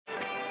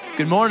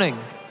Good morning.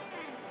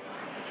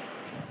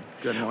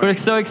 Good morning. We're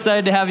so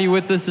excited to have you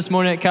with us this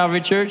morning at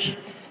Calvary Church.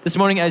 This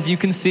morning, as you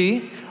can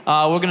see,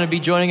 we're going to be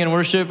joining in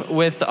worship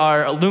with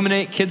our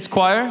Illuminate Kids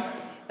Choir,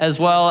 as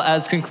well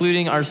as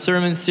concluding our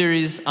sermon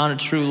series on a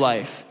true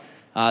life.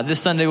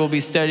 This Sunday, we'll be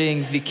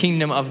studying the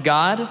kingdom of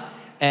God.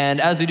 And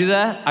as we do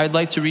that, I'd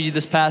like to read you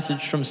this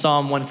passage from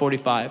Psalm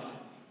 145.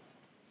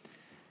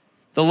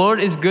 The Lord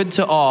is good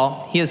to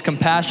all. He has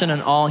compassion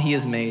on all he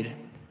has made.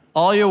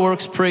 All your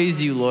works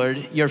praise you,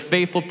 Lord. Your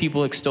faithful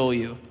people extol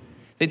you.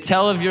 They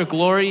tell of your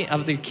glory,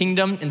 of the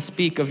kingdom, and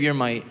speak of your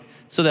might,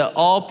 so that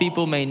all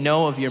people may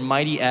know of your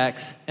mighty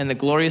acts and the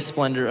glorious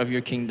splendor of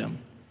your kingdom.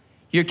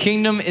 Your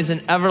kingdom is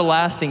an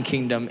everlasting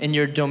kingdom, and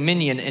your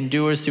dominion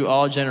endures through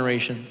all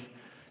generations.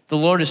 The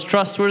Lord is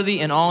trustworthy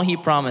in all he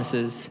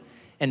promises,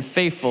 and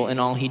faithful in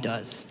all he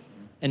does.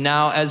 And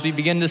now, as we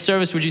begin this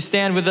service, would you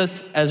stand with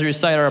us as we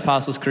recite our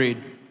Apostles'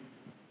 Creed?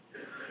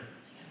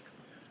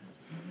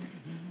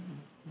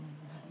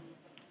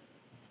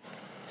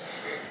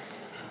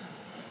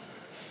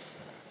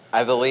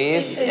 I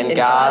believe in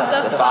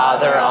God, the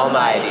Father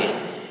Almighty,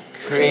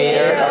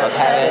 creator of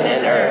heaven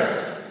and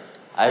earth.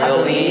 I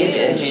believe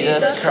in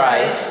Jesus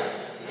Christ,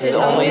 his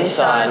only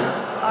Son,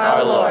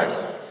 our Lord,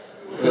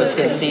 who was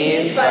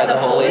conceived by the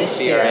Holy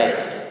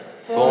Spirit,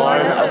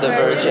 born of the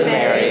Virgin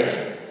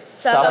Mary,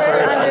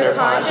 suffered under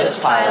Pontius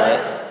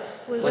Pilate,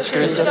 was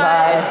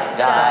crucified,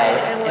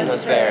 died, and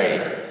was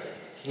buried.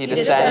 He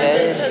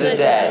descended to the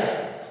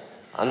dead.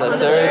 On the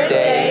third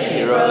day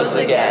he rose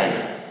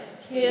again.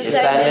 He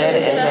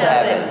ascended into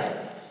heaven.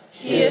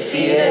 He is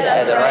seated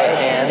at the right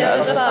hand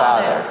of the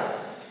Father,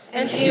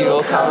 and he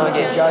will come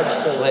again to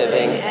judge the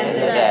living and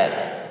the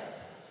dead.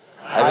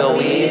 I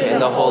believe in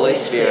the Holy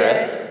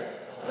Spirit,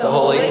 the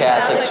Holy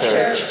Catholic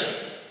Church,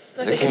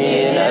 the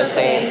communion of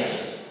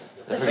saints,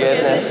 the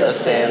forgiveness of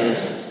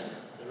sins,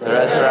 the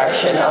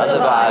resurrection of the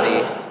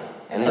body,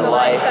 and the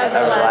life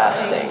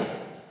everlasting.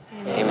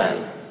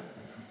 Amen.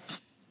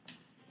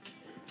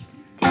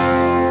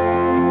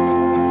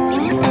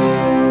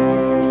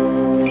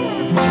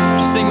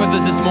 Sing with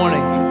us this morning.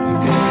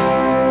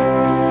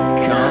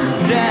 Come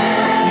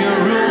set your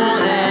rule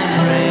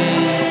and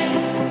reign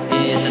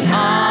in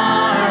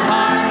our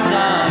hearts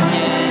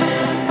again.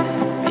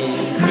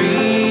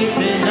 Increase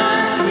in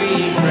us,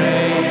 we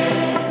pray.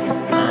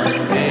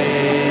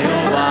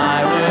 Unveil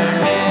why we're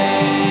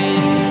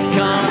made.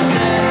 Come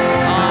set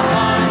our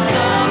hearts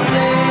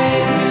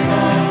ablaze with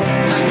hope,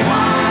 like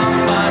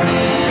wildfire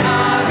in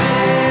our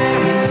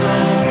very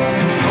souls.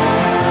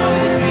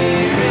 Holy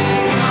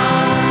Spirit,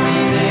 come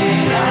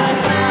invade us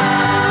now.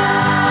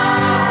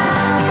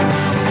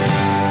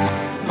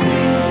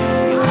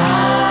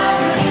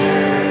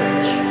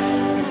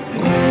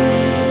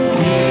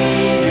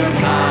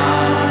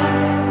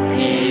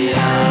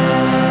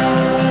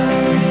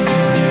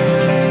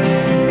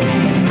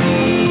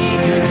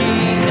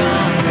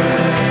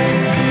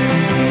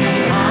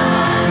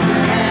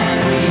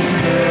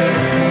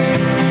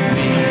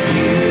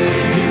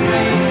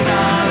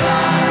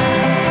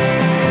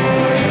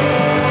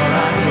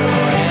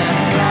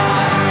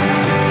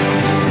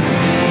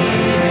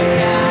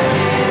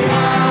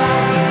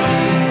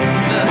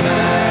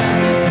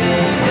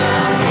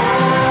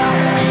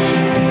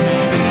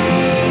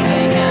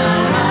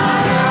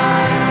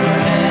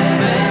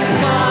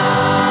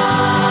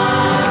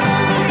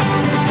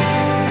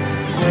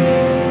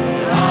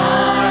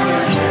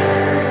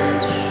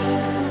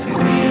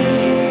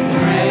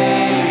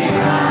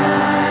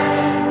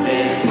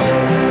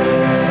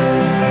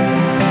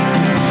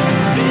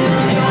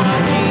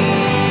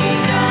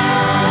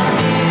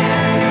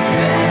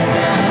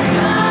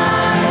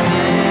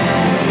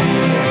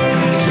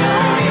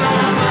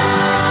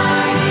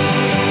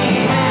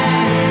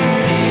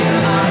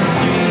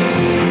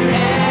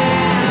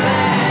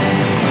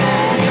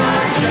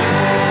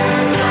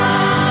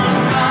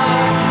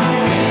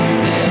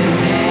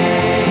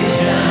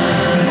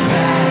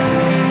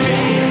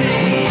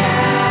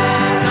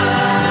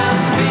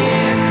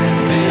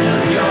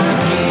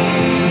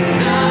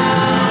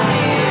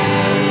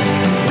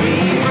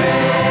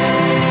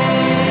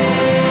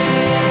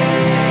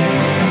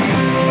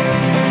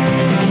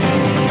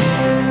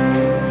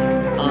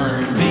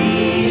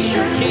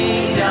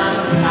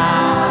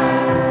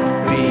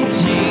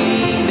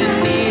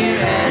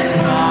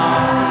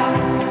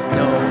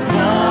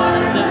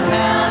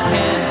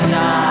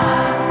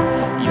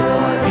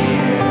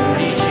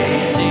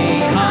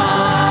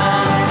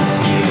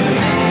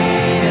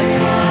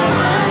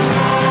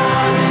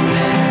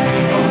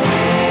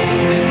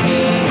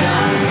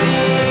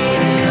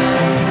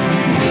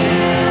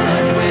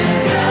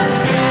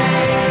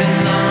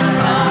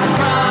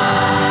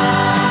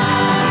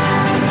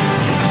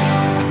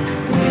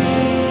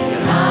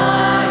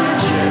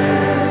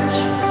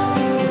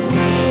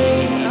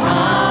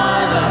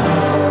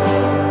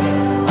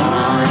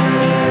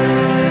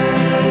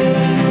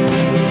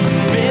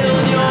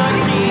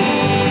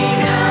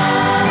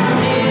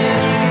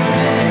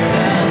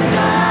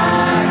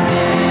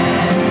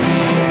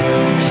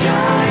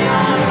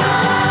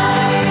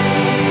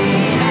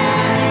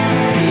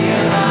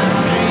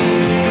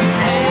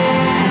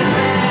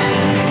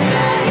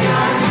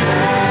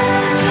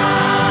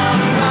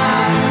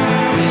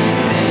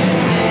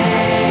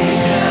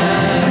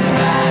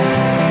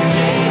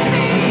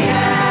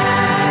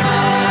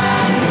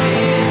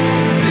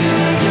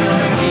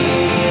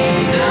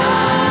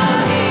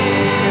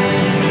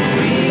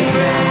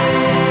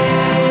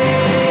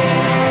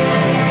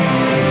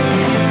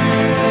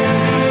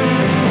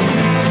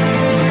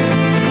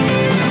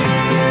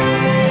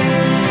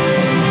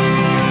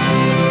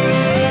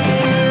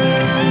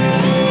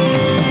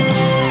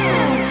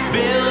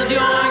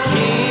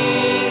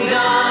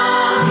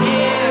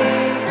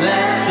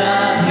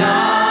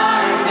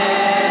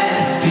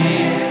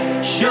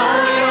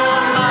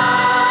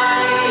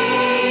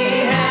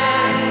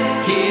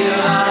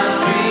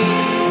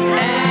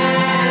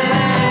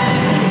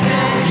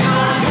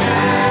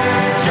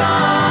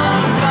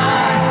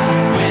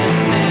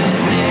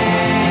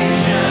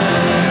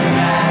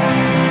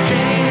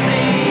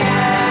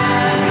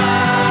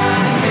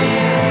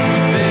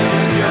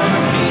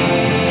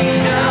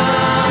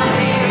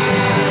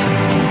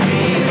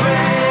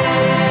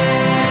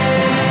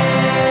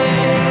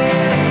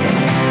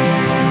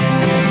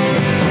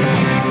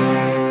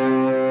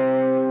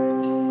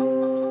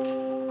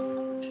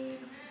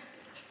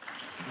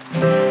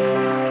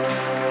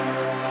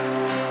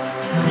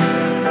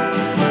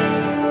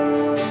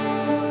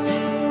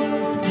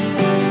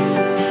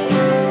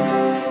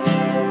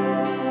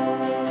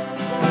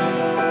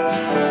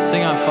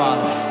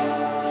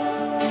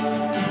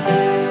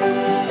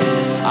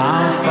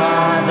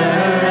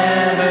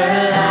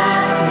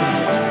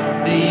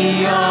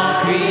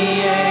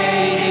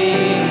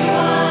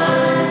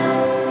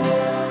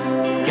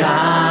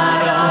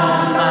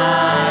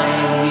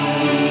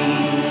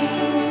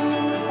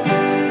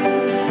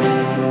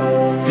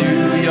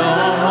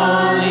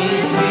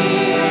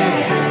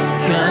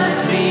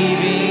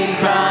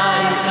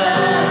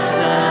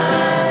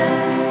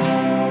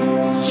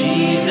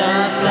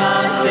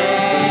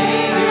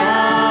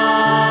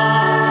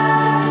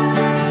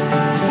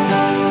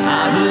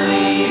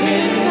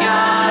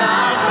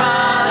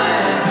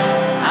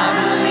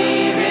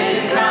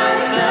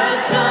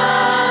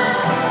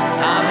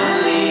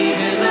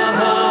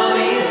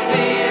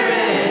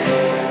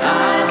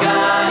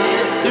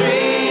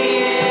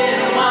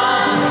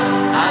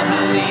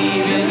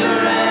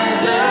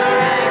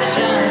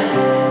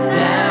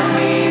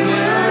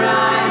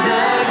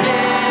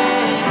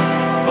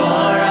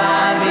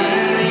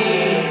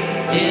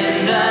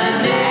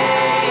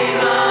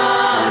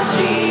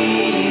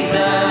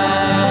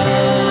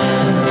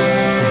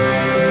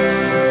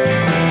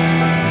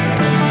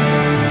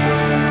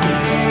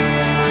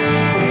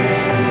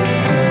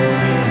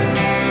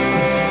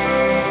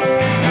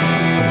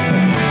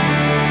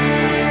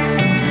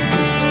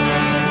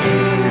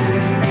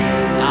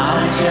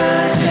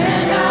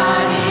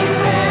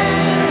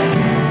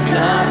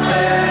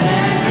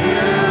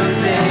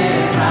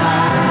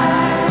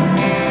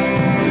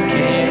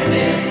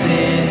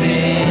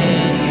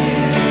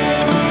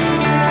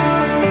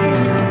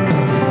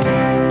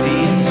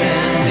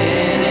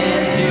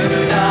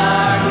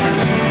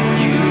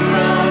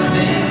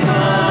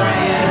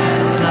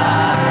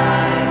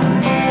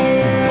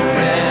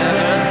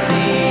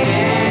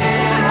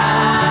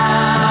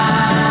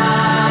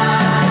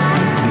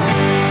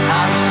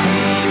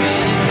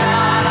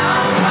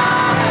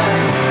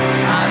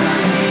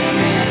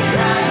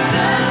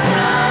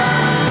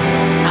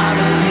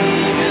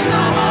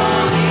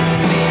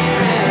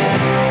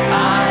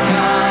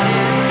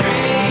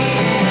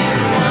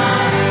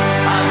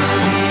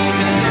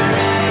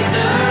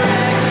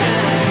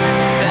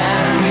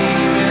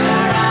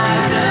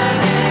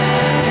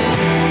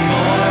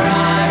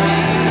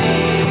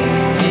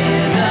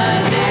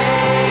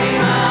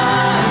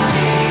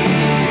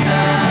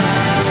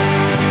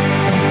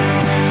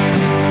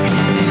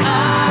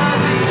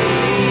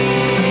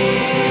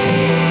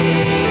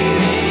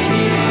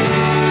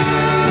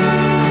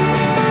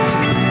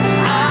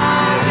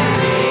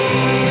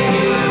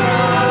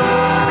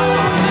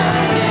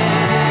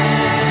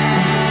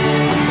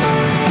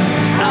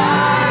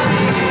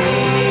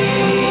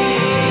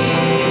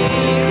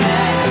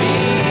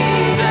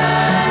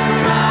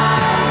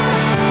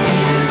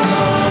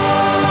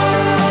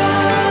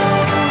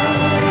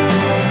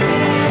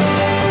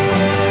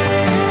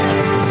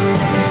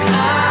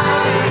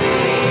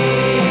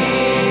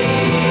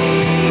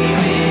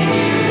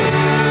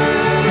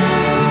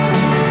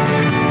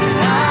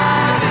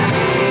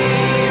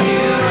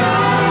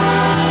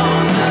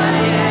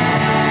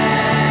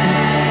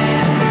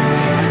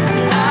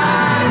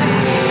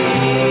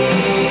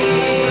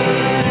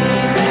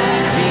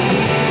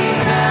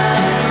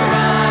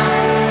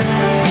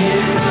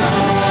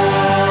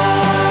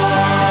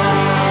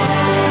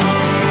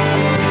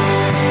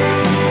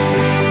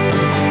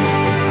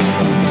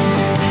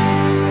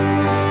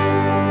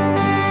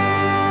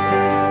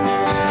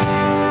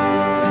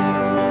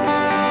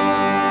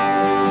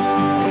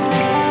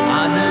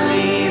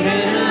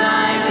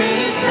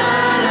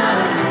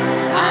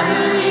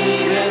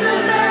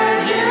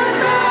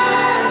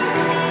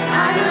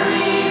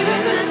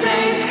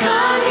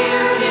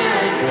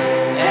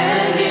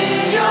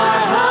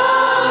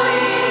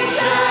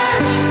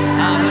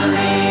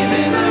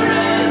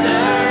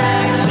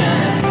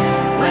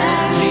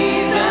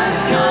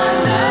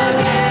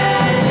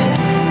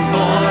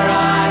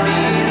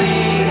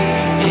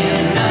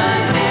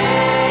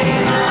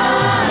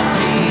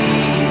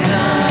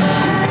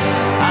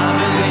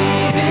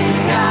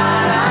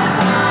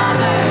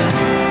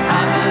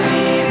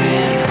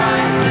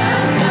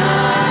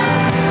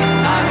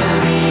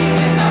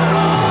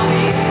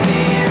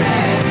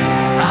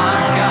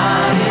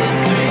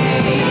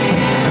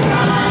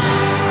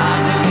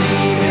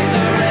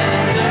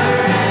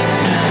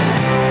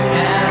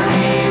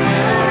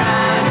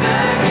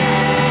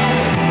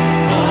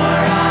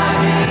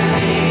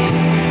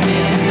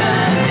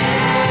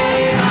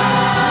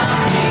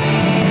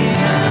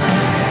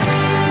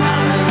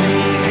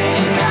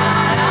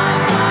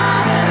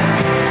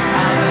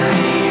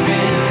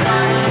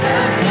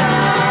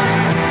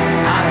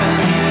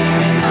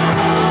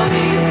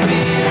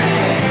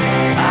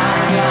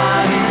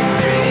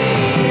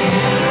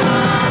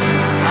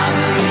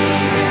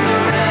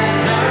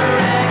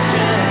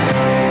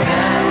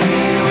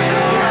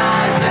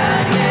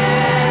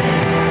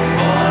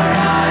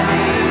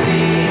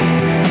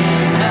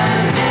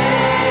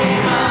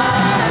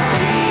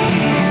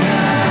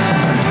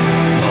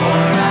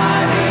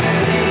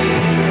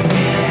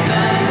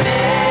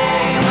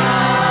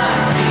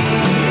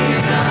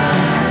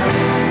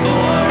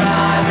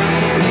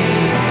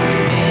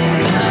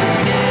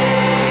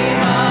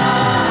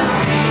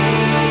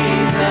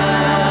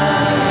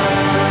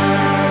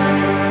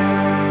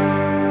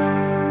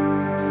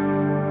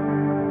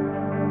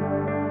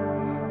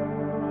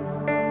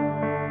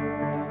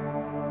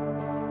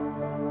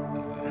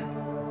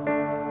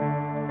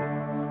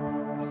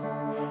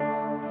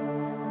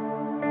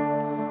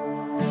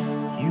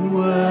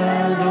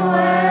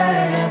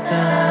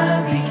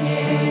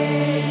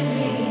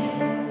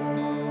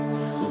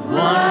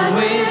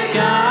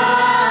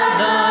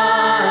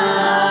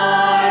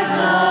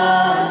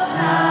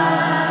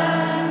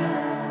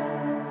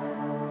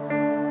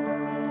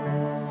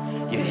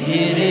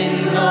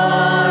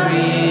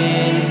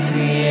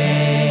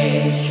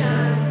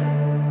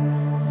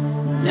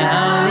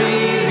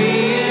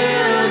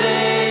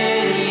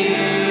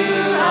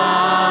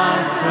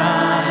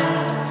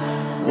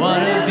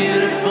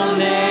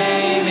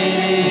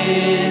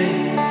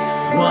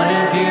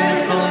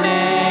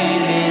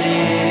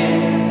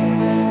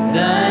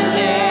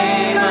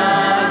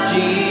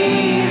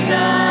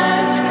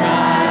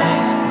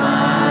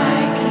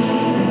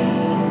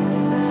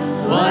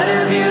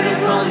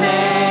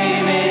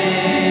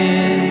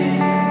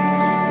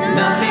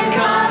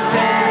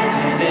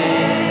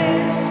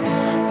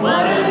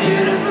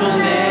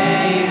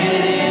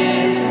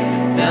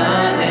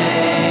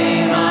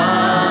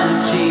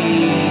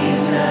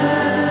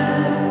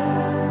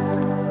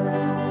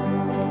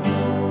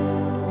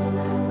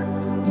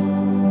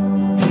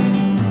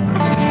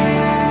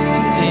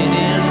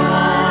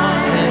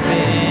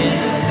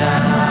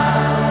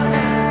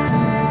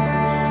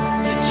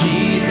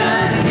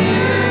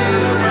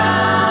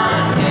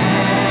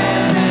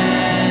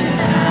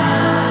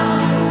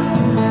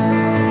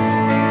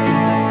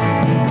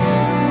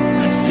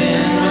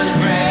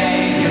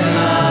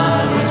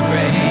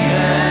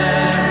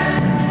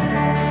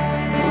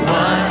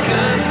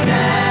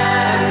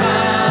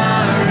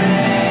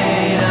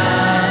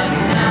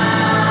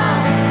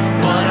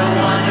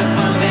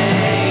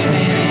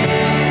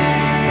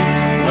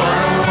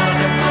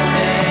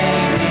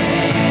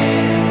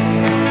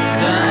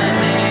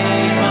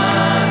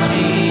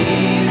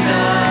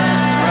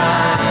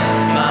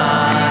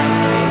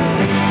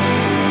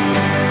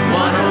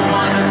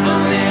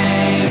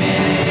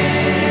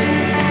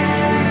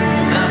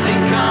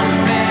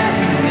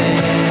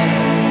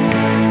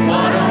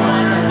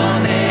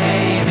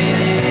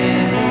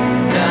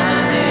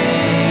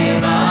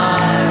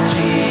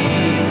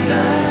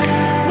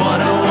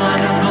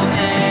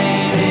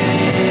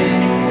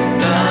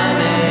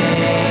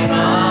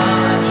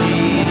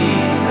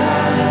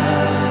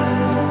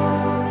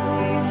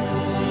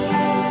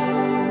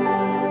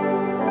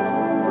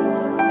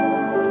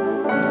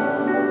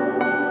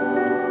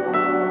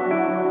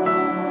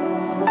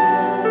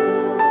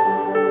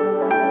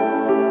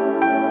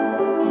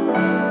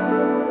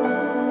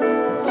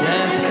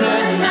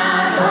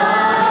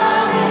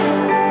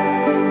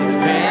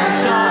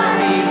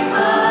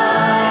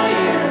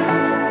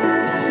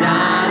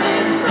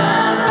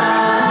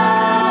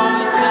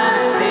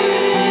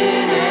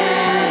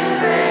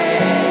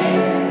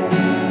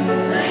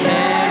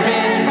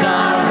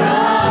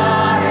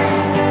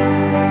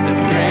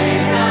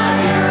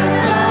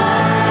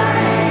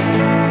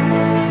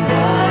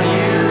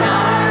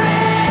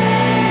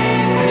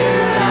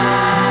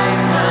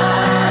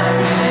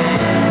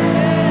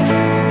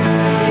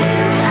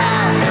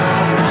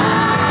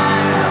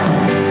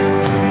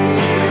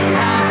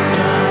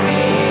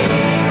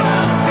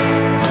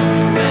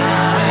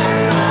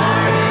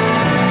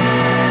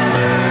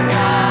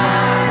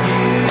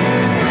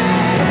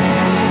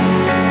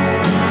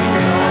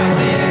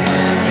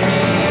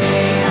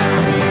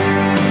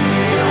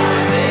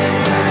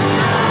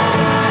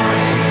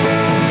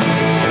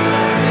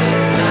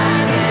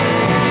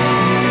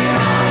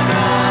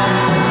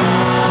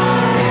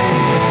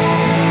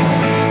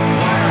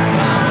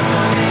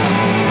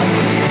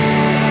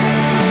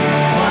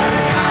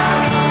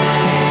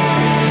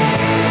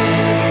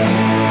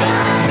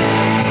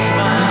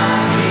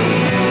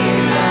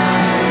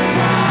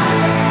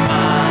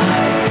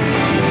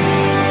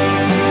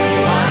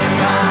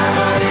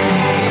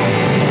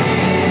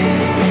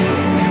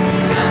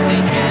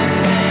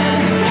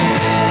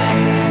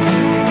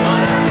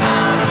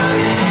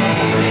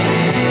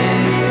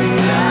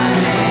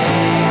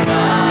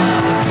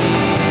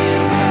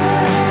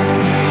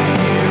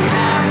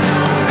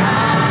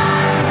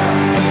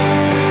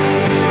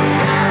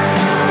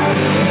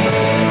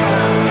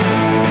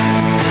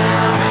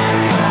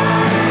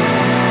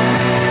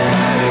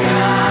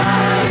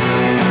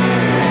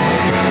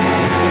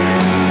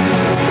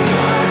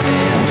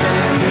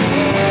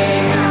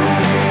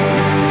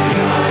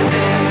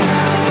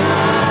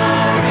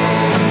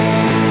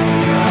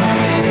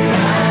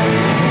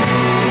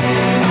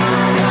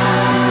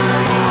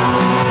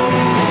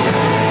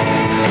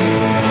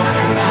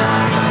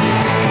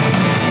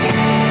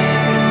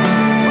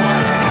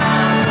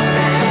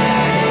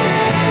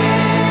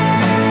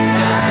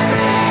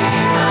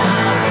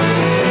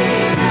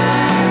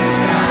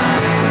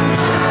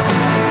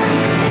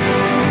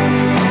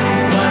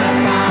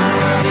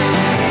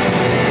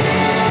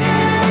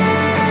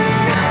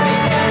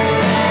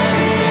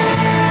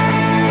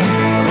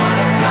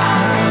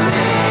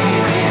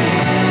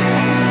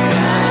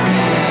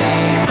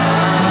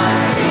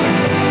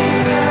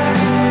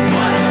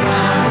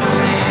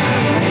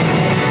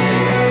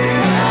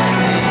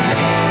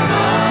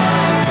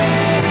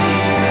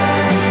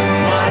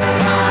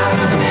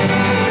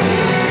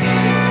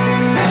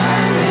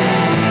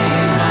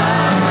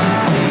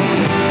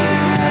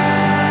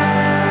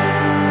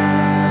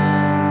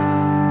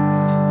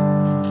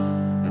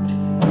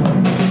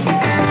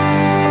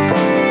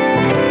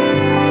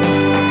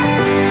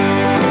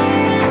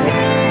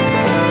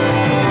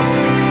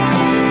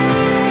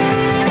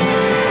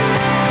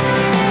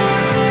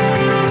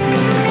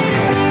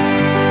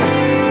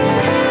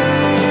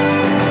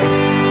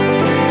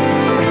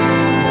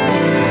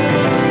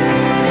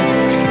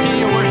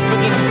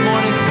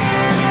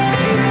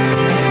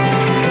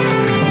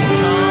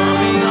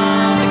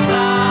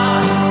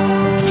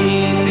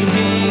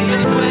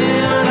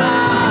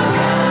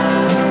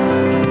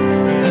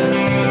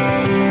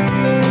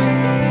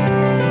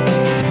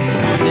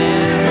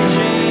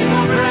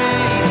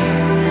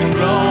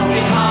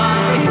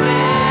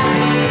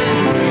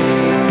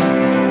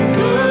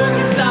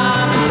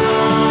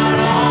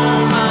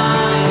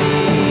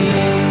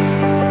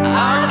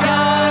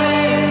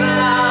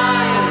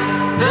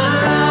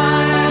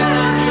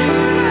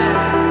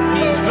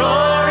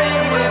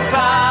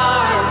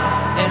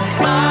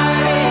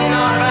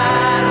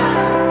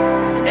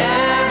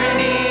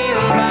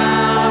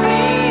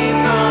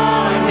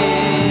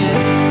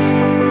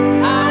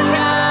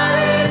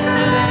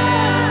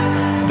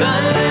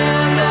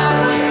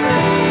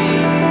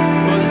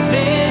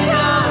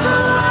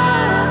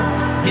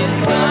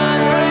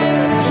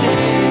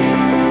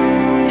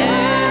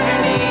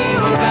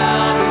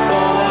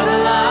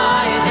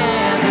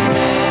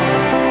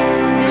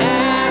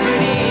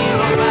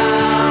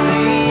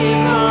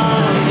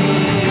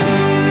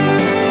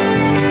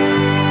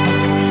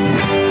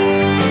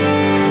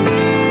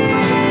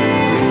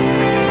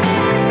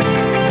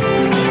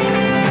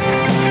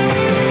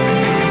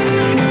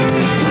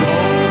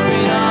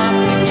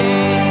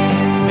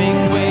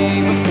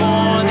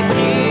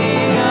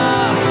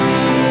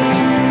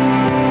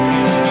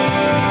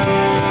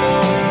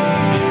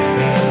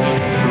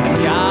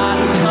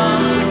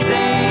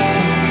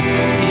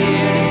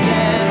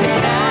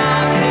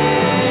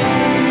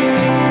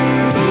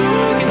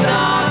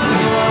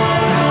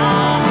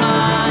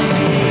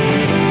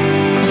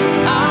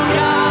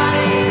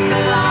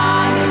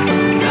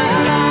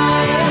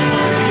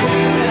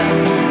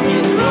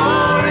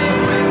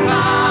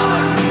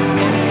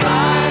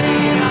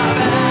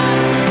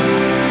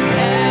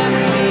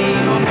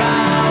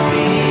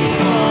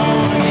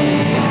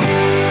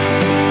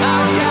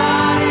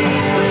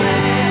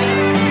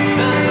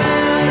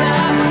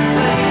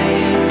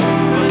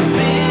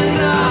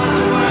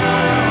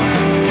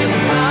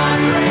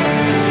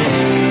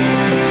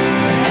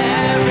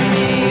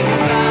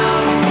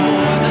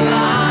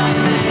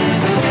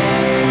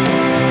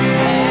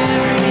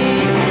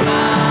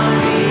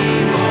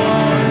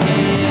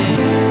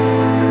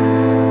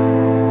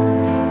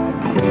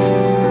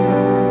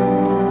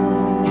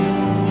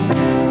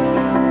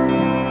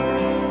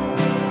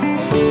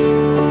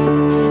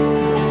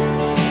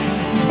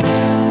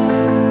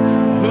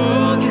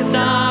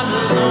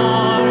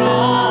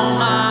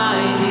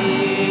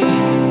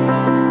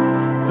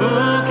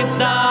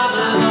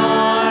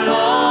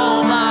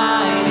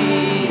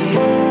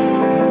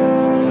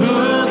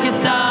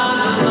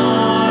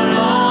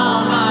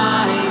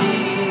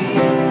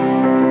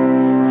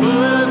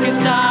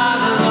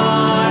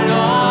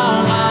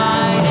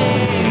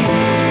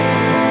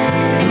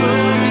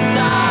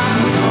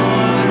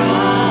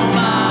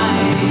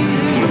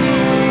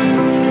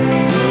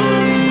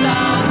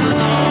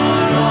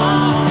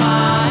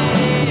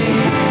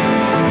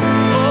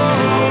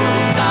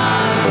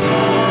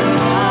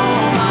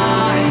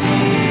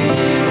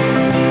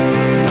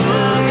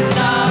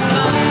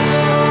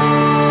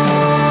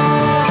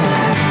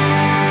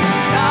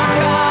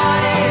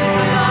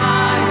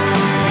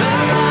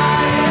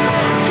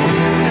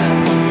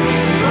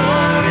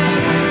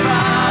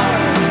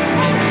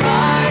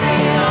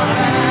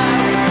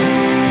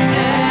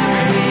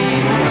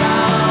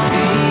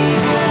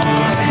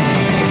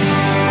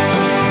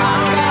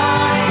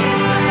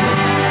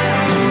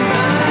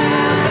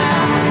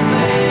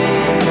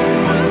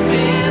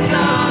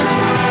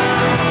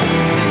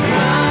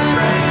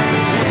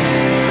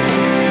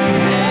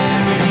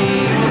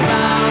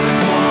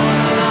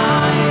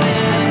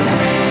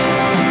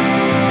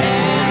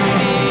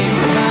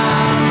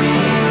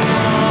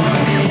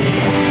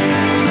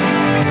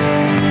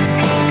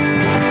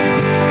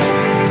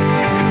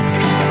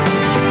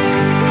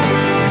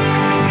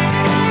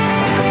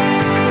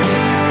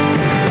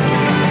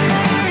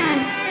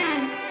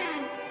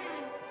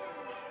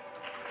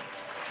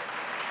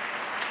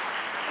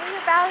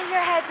 Bow your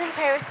heads and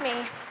pray with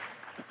me.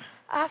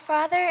 Our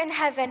Father in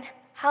heaven,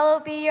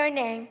 hallowed be your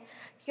name.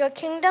 Your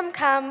kingdom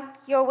come,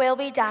 your will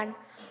be done,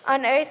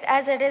 on earth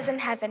as it is in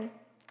heaven.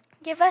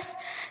 Give us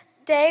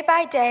day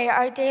by day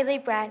our daily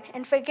bread,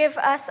 and forgive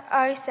us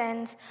our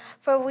sins,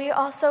 for we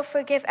also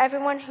forgive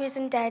everyone who is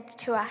indebted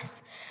to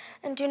us.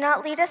 And do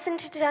not lead us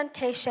into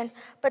temptation,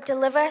 but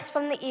deliver us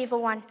from the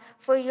evil one.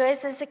 For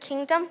yours is the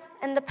kingdom,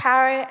 and the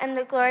power, and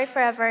the glory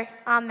forever.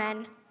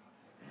 Amen.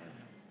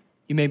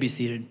 You may be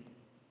seated.